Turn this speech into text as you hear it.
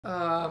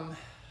Um,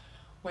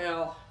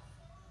 well,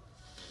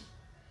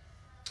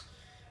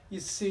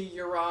 you see,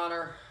 Your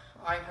Honor,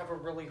 I have a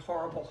really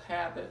horrible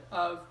habit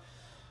of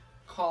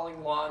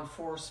calling law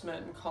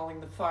enforcement and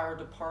calling the fire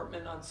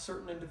department on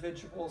certain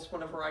individuals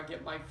whenever I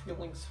get my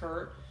feelings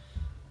hurt.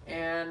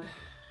 And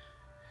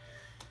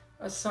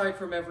aside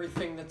from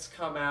everything that's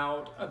come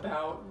out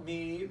about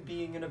me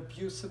being an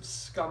abusive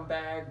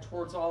scumbag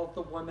towards all of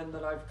the women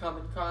that I've come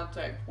in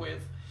contact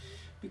with,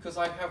 because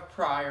I have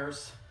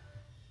priors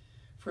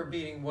for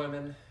beating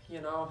women,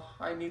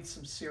 I need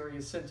some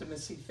serious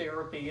intimacy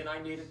therapy, and I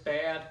need it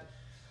bad.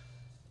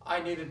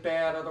 I need it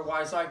bad,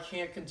 otherwise I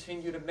can't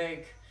continue to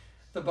make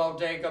the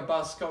bodega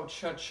bus go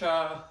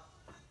cha-cha.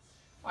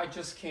 I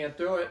just can't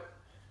do it.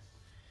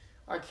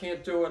 I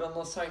can't do it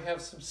unless I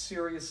have some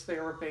serious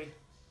therapy.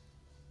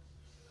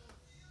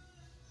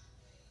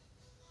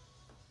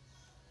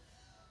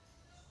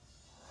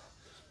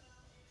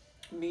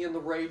 Me and the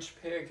Rage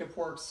Pig have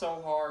worked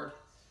so hard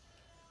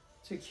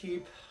to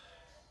keep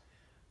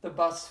the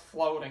bus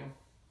floating,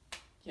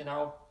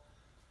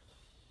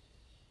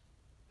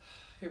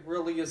 It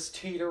really is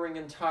teetering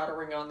and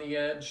tottering on the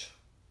edge.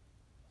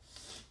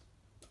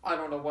 I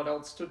don't know what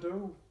else to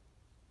do.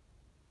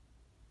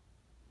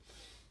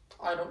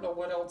 I don't know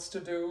what else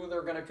to do.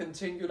 They're going to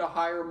continue to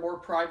hire more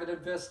private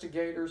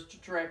investigators to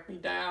track me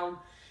down,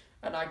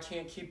 and I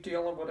can't keep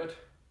dealing with it.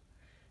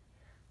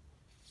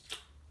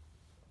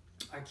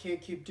 I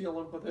can't keep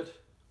dealing with it.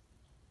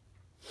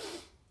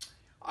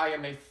 I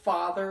am a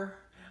father.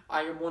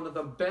 I am one of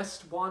the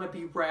best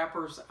wannabe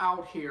rappers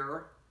out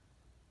here.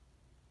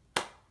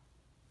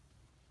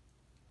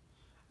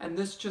 And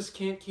this just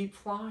can't keep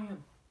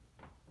flying.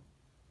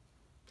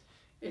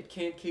 It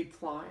can't keep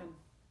flying.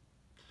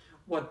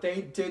 What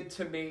they did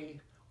to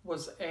me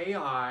was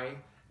AI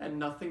and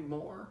nothing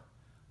more.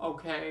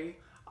 Okay?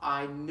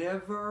 I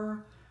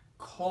never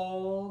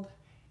called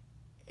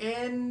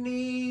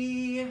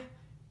any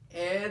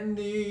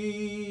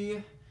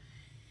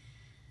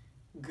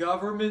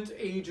government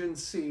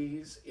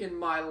agencies in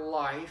my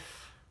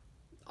life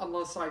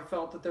unless I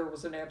felt that there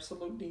was an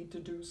absolute need to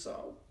do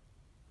so.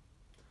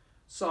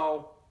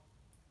 So,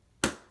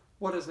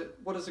 what is it?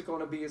 What is it going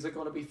to be? Is it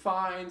going to be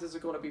fines? Is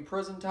it going to be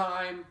prison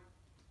time?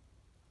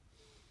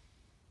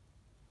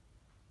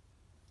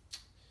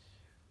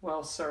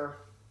 Well, sir,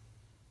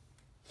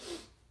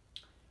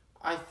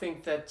 I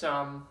think that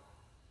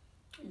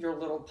your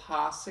little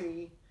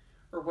posse,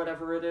 or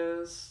whatever it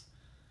is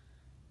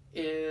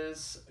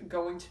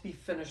going to be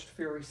finished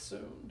very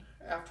soon,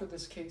 after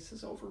this case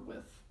is over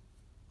with.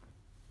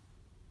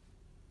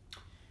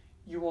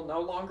 You will no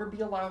longer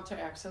be allowed to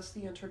access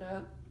the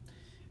internet,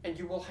 and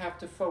you will have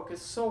to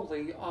focus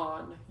solely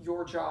on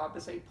your job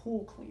as a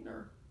pool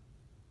cleaner.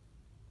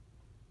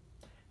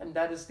 And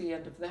that is the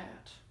end of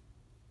that.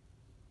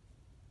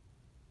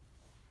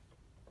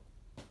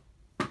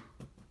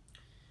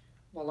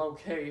 Well,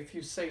 okay, if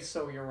you say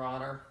so, Your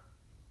Honor.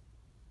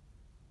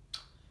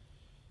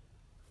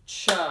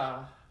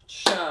 Cha,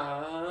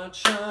 cha,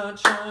 cha,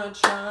 cha,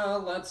 cha,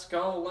 let's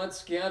go,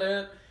 let's get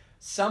it.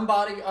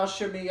 Somebody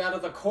usher me out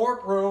of the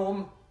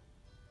courtroom.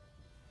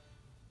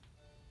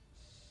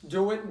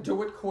 Do it, and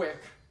do it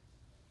quick.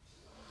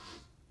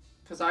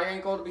 Because I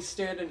ain't going to be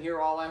standing here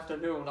all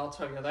afternoon, I'll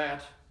tell you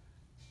that.